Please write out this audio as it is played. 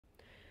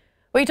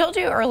We told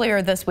you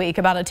earlier this week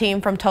about a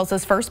team from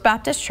Tulsa's First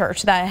Baptist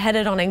Church that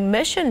headed on a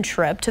mission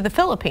trip to the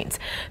Philippines.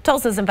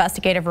 Tulsa's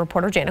investigative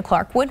reporter Jana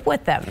Clark went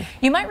with them.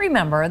 You might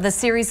remember the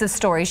series of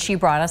stories she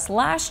brought us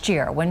last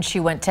year when she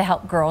went to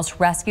help girls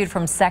rescued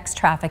from sex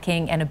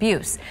trafficking and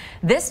abuse.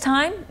 This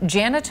time,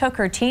 Jana took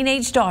her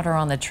teenage daughter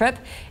on the trip.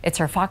 It's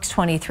her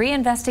FOX23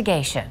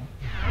 investigation.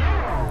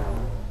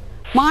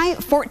 My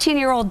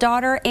 14-year-old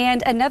daughter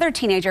and another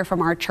teenager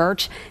from our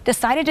church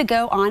decided to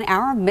go on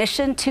our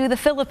mission to the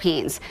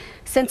Philippines.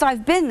 Since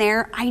I've been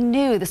there, I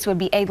knew this would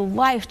be a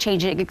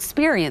life-changing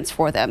experience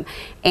for them,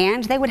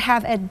 and they would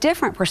have a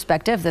different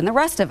perspective than the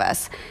rest of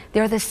us.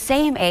 They're the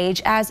same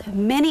age as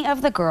many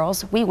of the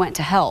girls we went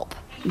to help.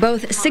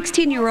 Both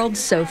 16-year-old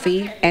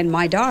Sophie and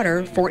my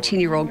daughter,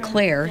 14-year-old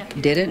Claire,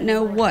 didn't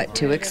know what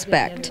to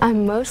expect.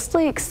 I'm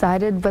mostly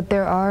excited, but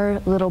there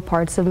are little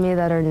parts of me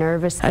that are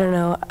nervous. I don't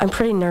know, I'm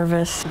pretty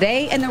nervous.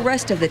 They and the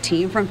rest of the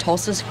team from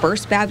Tulsa's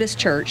First Baptist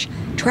Church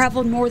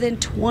traveled more than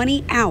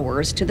 20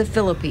 hours to the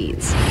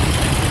Philippines.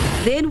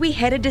 Then we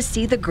headed to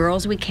see the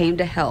girls we came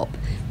to help.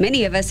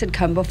 Many of us had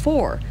come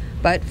before,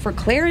 but for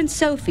Claire and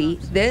Sophie,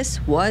 this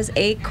was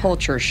a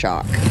culture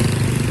shock.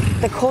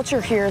 The culture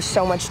here is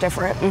so much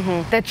different.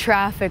 The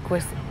traffic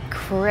was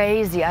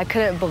crazy. I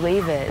couldn't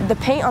believe it. The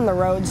paint on the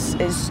roads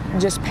is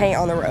just paint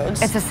on the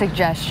roads. It's a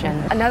suggestion.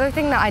 Another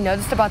thing that I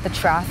noticed about the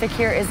traffic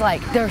here is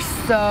like they're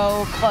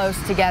so close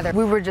together.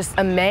 We were just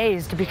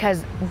amazed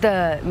because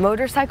the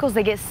motorcycles,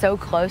 they get so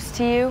close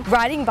to you.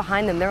 Riding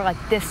behind them, they're like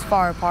this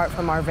far apart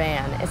from our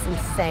van. It's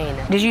insane.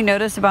 Did you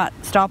notice about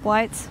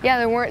stoplights? Yeah,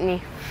 there weren't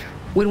any.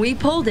 When we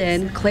pulled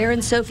in, Claire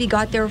and Sophie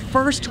got their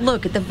first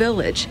look at the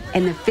village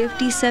and the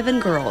 57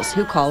 girls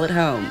who call it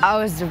home. I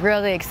was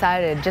really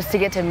excited just to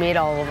get to meet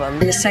all of them.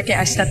 And the second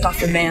I stepped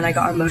off the van, I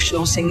got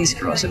emotional seeing these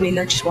girls. I mean,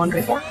 they're just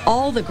wonderful.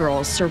 All the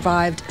girls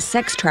survived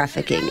sex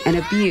trafficking and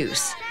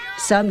abuse,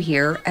 some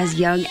here as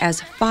young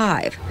as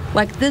 5,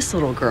 like this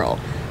little girl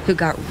who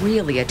got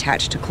really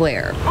attached to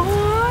Claire.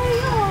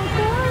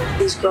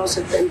 These girls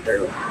have been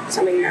through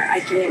something that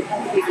I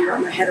can't even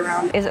wrap my head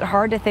around. Is it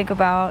hard to think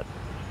about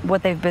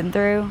what they've been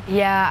through?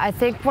 Yeah, I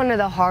think one of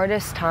the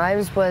hardest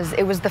times was,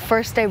 it was the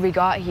first day we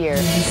got here.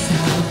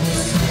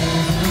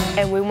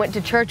 And we went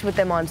to church with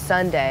them on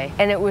Sunday.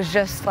 And it was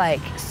just like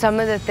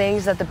some of the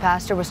things that the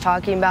pastor was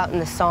talking about in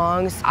the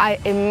songs. I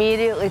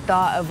immediately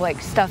thought of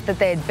like stuff that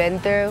they had been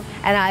through.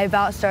 And I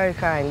about started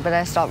crying, but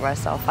I stopped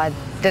myself. I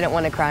didn't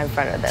want to cry in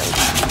front of them.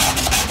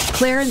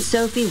 Claire and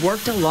Sophie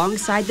worked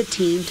alongside the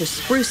team to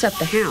spruce up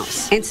the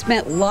house and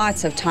spent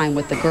lots of time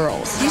with the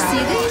girls. You see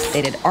this?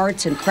 They did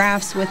arts and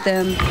crafts with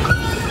them,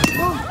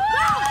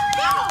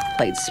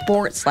 played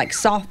sports like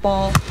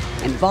softball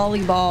and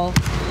volleyball,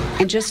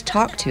 and just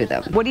talked to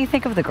them. What do you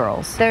think of the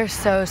girls? They're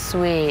so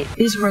sweet.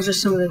 These girls are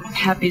some of the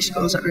happiest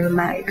girls I've ever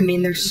met. I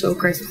mean, they're so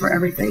grateful for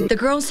everything. The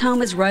girls'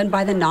 home is run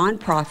by the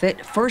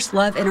nonprofit First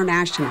Love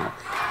International.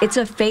 It's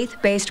a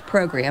faith-based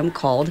program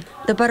called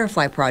the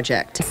Butterfly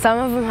Project. Some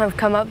of them have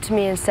come up to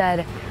me and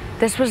said,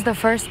 this was the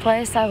first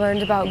place I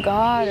learned about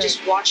God.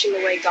 Just watching the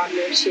way God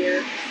moves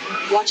here,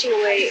 watching the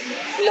way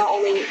not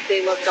only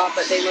they love God,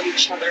 but they love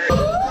each other.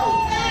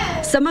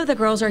 Some of the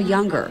girls are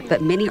younger,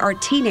 but many are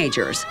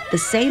teenagers, the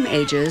same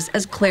ages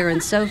as Claire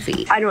and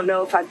Sophie. I don't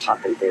know if I've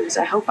taught them things.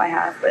 I hope I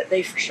have, but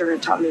they for sure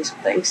have taught me some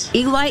things.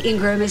 Eli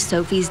Ingram is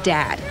Sophie's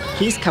dad.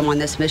 He's come on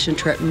this mission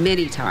trip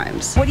many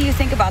times. What do you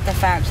think about the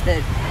fact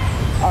that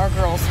our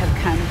girls have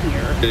come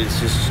here? It's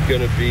just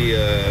going to be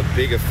a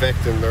big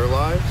effect in their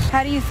lives.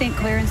 How do you think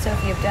Claire and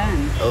Sophie have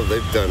done? Oh,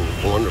 they've done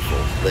wonderful.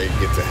 They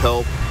get to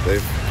help.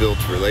 They've built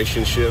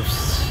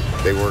relationships.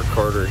 They work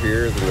harder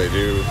here than they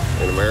do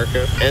in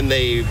America. And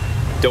they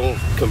don't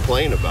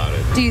complain about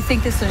it. Do you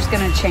think this is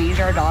going to change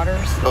our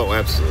daughters? Oh,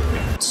 absolutely.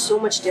 It's so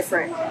much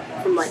different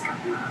from like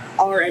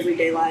our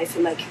everyday life.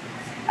 And like,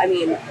 I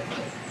mean,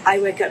 I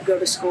wake up, go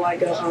to school, I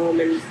go home,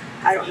 and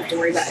I don't have to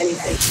worry about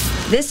anything.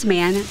 This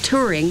man,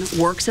 touring,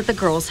 works at the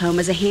girls' home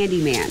as a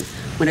handyman.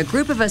 When a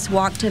group of us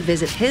walked to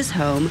visit his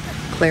home,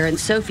 Claire and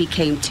Sophie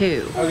came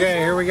too. Okay,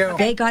 here we go.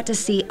 They got to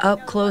see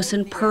up close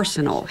and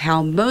personal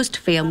how most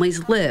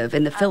families live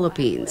in the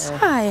Philippines.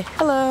 Hi.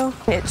 Hello.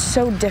 It's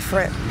so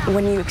different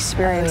when you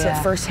experience it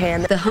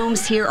firsthand. The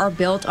homes here are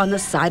built on the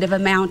side of a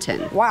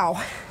mountain.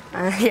 Wow.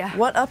 Yeah.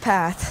 What a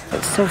path.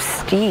 It's so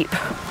steep.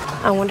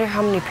 I wonder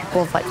how many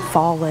people have like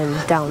fallen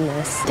down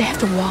this. They have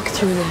to walk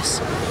through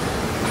this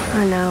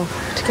I know.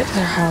 to get to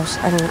their house.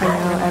 I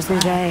know Every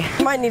day.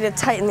 You might need to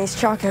tighten these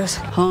chacos.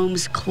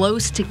 Homes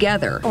close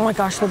together, Oh my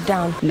gosh, look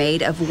down.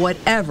 made of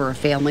whatever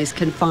families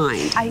can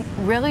find. I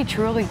really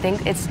truly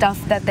think it's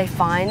stuff that they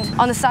find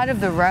on the side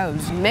of the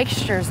roads,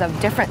 mixtures of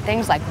different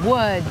things like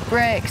wood,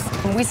 bricks.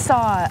 We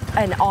saw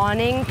an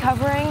awning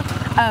covering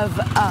of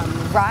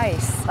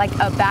rice, like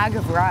a bag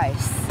of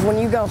rice. When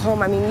you go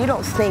home, I mean, you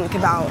don't think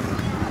about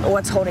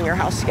what's holding your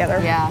house together.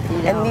 Yeah,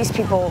 you know. And these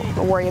people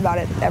worry about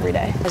it every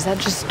day. Is that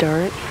just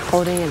dirt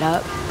holding it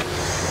up?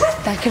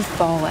 That could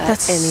fall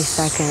at any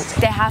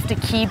second. They have to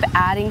keep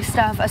adding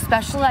stuff,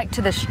 especially like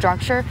to the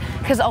structure,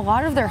 because a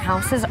lot of their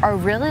houses are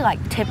really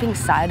like tipping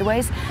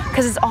sideways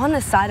because it's on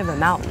the side of a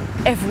mountain.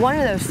 if one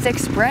of those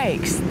sticks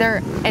breaks,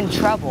 they're in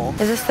trouble.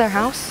 Is this their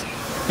house?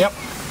 Yep.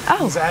 Oh.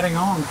 He's adding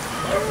on.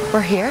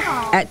 We're here?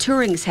 At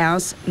Turing's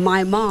house,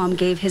 my mom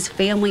gave his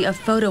family a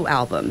photo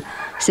album.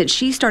 Since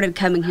she started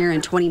coming here in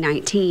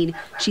 2019,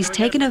 she's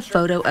taken a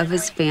photo of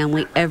his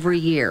family every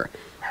year.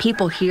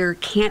 People here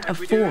can't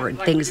afford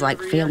things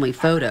like family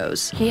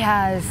photos. He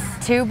has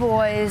 2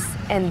 boys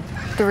and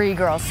 3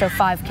 girls, so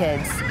 5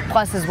 kids,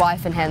 plus his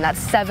wife and him. That's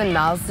 7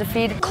 mouths to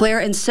feed. Claire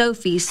and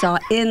Sophie saw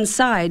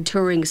inside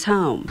Turing's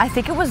home. I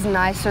think it was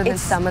nicer than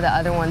some of the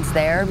other ones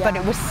there, but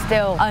it was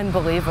still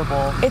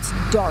unbelievable. It's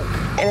dark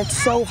and it's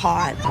so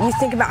hot. You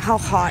think about how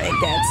hot it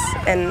gets,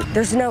 and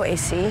there's no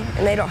AC,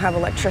 and they don't have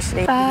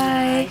electricity.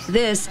 Bye.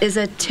 This is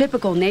a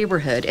typical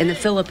neighborhood in the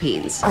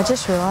Philippines. I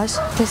just realized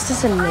this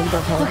is a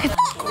neighborhood.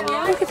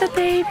 Look at the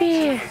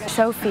baby.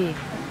 Sophie.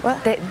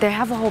 What? They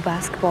have a whole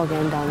basketball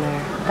game down there.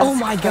 That's oh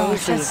my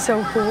gosh, crazy. that's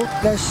so cool.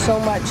 There's so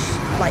much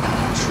like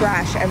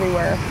trash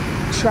everywhere.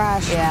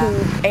 Trash,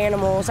 poop,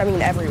 animals, I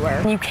mean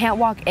everywhere. You can't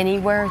walk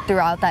anywhere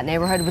throughout that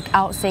neighborhood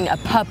without seeing a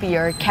puppy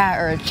or a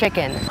cat or a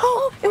chicken.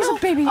 Oh, it was a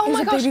baby. Oh it was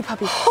my a gosh. baby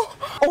puppy.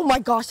 Oh my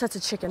gosh, that's a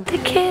chicken. The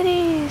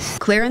kitties.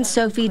 Claire and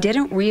Sophie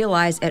didn't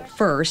realize at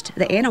first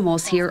the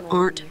animals here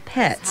aren't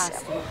pets.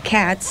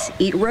 Cats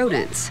eat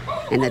rodents,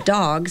 and the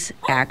dogs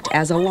act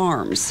as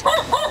alarms.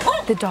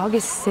 The dog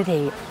is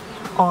sitting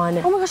on...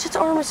 Oh my gosh, its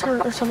arm is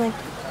hurt or something.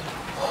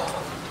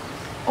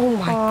 Oh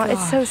my god.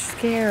 It's so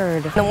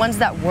scared. The ones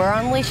that were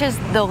on leashes,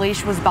 the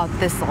leash was about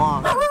this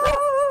long.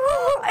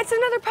 It's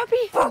another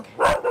puppy.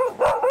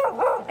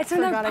 It's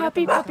another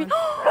puppy.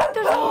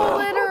 There's a whole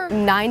litter.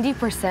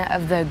 90%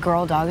 of the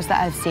girl dogs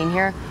that I've seen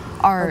here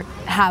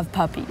have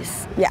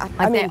puppies. Yeah, like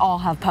I mean, they all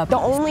have puppies. The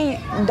only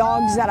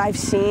dogs that I've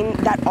seen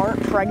that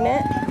aren't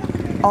pregnant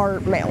are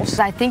males.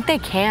 I think they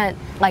can't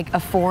like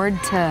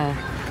afford to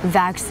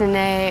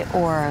vaccinate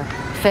or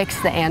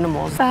fix the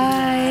animals.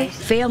 Bye.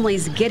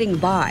 Families getting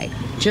by,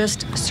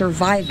 just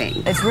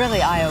surviving. It's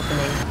really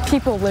eye-opening.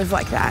 People live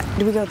like that.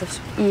 Do we go this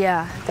way?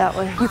 Yeah, that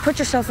way. You put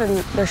yourself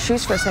in their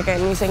shoes for a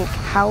second and you think,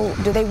 how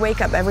do they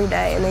wake up every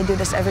day and they do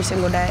this every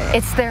single day?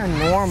 It's their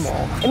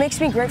normal. It makes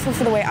me grateful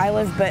for the way I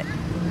live, but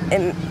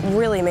it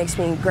really makes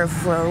me grateful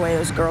for the way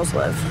those girls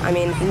live. I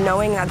mean,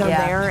 knowing that they're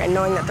there and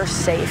knowing that they're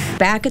safe.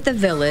 Back at the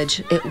village,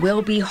 it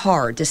will be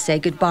hard to say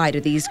goodbye to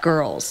these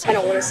girls. I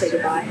don't want to say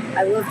goodbye.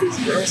 I love these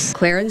girls.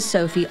 Claire and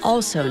Sophie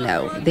also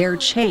know they're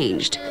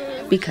changed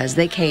because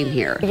they came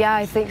here. Yeah,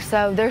 I think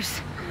so.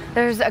 There's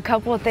a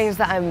couple of things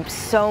that I'm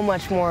so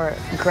much more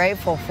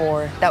grateful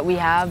for that we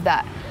have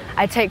that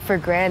I take for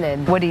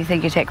granted. What do you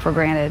think you take for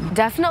granted?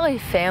 Definitely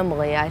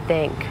family, I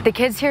think. The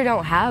kids here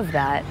don't have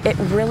that. It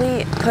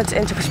really puts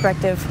into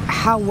perspective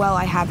how well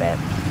I have it.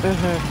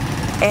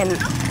 And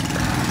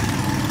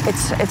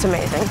it's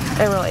amazing.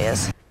 It really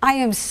is. I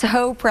am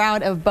so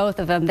proud of both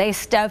of them. They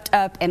stepped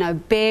up in a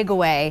big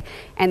way,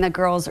 and the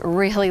girls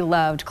really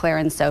loved Claire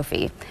and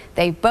Sophie.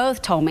 They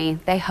both told me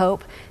they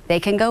hope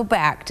they can go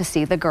back to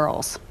see the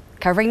girls.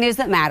 Covering news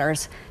that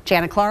matters,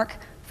 Jana Clark,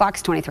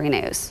 Fox 23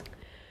 News.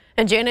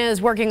 And Jana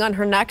is working on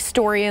her next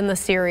story in the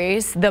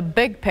series, The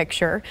Big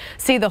Picture.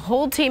 See the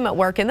whole team at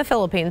work in the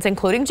Philippines,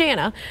 including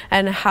Jana,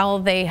 and how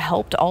they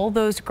helped all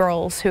those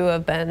girls who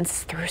have been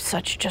through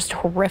such just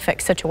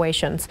horrific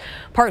situations.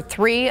 Part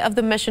 3 of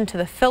the mission to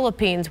the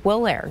Philippines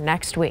will air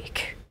next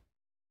week.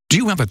 Do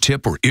you have a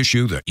tip or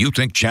issue that you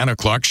think Jana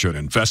Clark should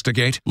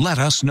investigate? Let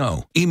us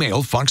know.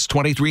 Email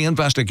FOX23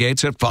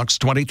 Investigates at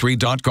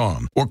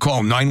fox23.com or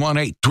call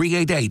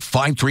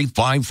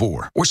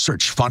 918-388-5354 or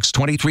search Fox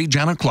 23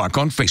 Jana Clark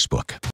on Facebook.